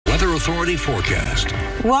Weather Authority forecast.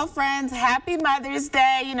 Well, friends, happy Mother's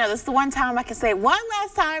Day. You know, this is the one time I can say one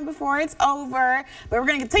last time before it's over, but we're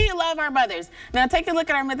going to continue to love our mothers. Now, take a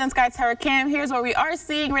look at our Midland Sky Terra Cam. Here's what we are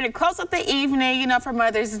seeing. We're to close up the evening, you know, for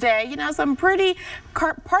Mother's Day. You know, some pretty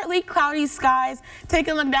partly cloudy skies. Take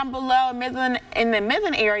a look down below in the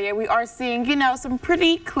Midland area. We are seeing, you know, some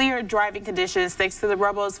pretty clear driving conditions thanks to the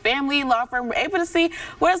Robles family law firm. We're able to see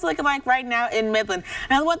what it's looking like right now in Midland.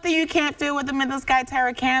 Now, the one thing you can't feel with the Midland Sky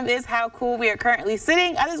Terra Cam is how cool we are currently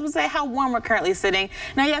sitting. Others would say how warm we're currently sitting.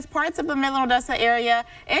 Now, yes, parts of the Midland, Odessa area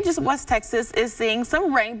and just West Texas is seeing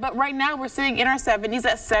some rain, but right now we're sitting in our 70s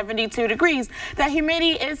at 72 degrees. That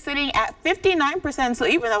humidity is sitting at 59%, so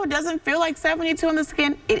even though it doesn't feel like 72 on the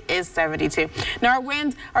skin, it is 72. Now, our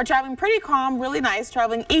winds are traveling pretty calm, really nice,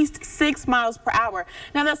 traveling east 6 miles per hour.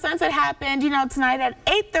 Now, the sunset happened, you know, tonight at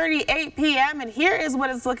 8:38 p.m., and here is what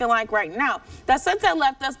it's looking like right now. That sunset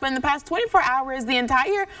left us, but in the past 24 hours, the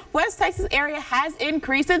entire West Texas area has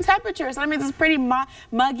increased in temperature. So that means it's pretty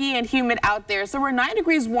muggy and humid out there. So we're 9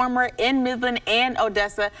 degrees warmer in Midland and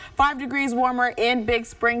Odessa, 5 degrees warmer in Big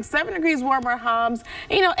Spring, 7 degrees warmer Homs,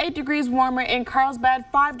 you know, 8 degrees warmer in Carlsbad,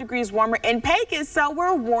 5 degrees warmer in Pecos. So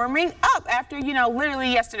we're warming up after, you know,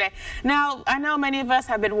 literally yesterday. Now, I know many of us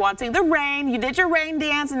have been wanting the rain. You did your rain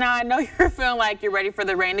dance, and now I know you're feeling like you're ready for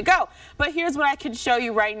the rain to go. But here's what I can show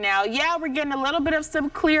you right now. Yeah, we're getting a little bit of some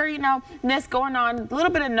clear, you know, ness going on, a little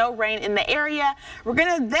bit of no rain in the area.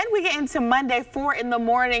 Then we get into Monday, 4 in the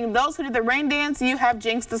morning. Those who did the rain dance, you have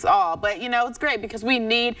jinxed us all. But, you know, it's great because we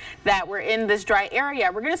need that. We're in this dry area.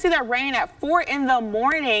 We're going to see that rain at 4 in the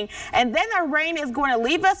morning. And then that rain is going to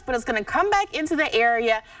leave us, but it's going to come back into the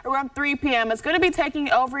area around 3 p.m. It's going to be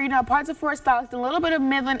taking over, you know, parts of Fort Stockton, a little bit of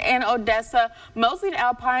Midland and Odessa, mostly in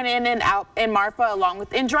Alpine and Marfa, along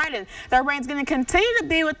with in Dryden. That rain's going to continue to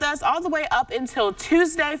be with us all the way up until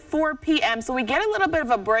Tuesday, 4 p.m. So we get a little bit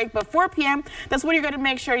of a break, but 4 p.m., that's when you're going to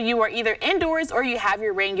make sure you are either indoors or you have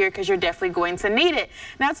your rain gear because you're definitely going to need it.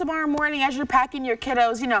 Now, tomorrow morning, as you're packing your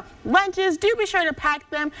kiddos, you know, lunches, do be sure to pack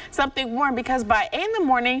them something warm because by 8 in the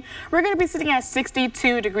morning, we're going to be sitting at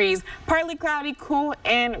 62 degrees, partly cloudy, cool,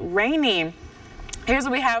 and rainy. Here's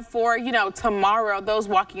what we have for, you know, tomorrow. Those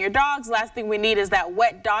walking your dogs, last thing we need is that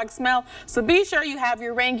wet dog smell. So be sure you have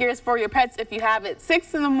your rain gears for your pets if you have it.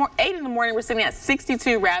 8 in the morning, we're sitting at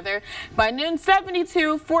 62 rather. By noon,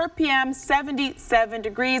 72, 4 p.m., 77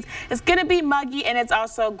 degrees. It's going to be muggy and it's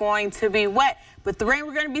also going to be wet. With the rain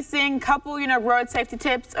we're going to be seeing, couple, you know, road safety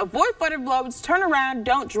tips. Avoid flooded roads, turn around,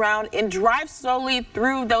 don't drown, and drive slowly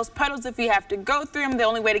through those puddles if you have to go through them. The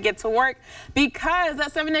only way to get to work, because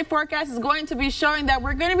that 7-day forecast is going to be showing that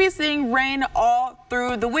we're going to be seeing rain all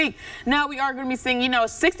through the week. Now, we are going to be seeing, you know,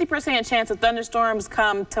 60% chance of thunderstorms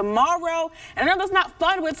come tomorrow. And I know that's not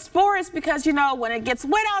fun with sports because, you know, when it gets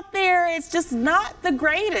wet out there, it's just not the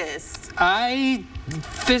greatest. I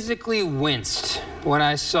physically winced when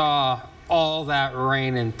I saw all that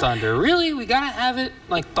rain and thunder. Really? We gotta have it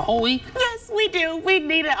like the whole week? Yes, we do. We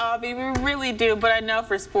need it, Avi. We really do. But I know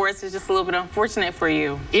for sports, it's just a little bit unfortunate for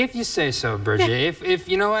you. If you say so, Bridget. if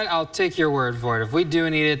you know what, I'll take your word for it. If we do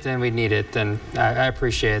need it, then we need it. Then I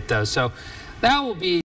appreciate it, though. So that will be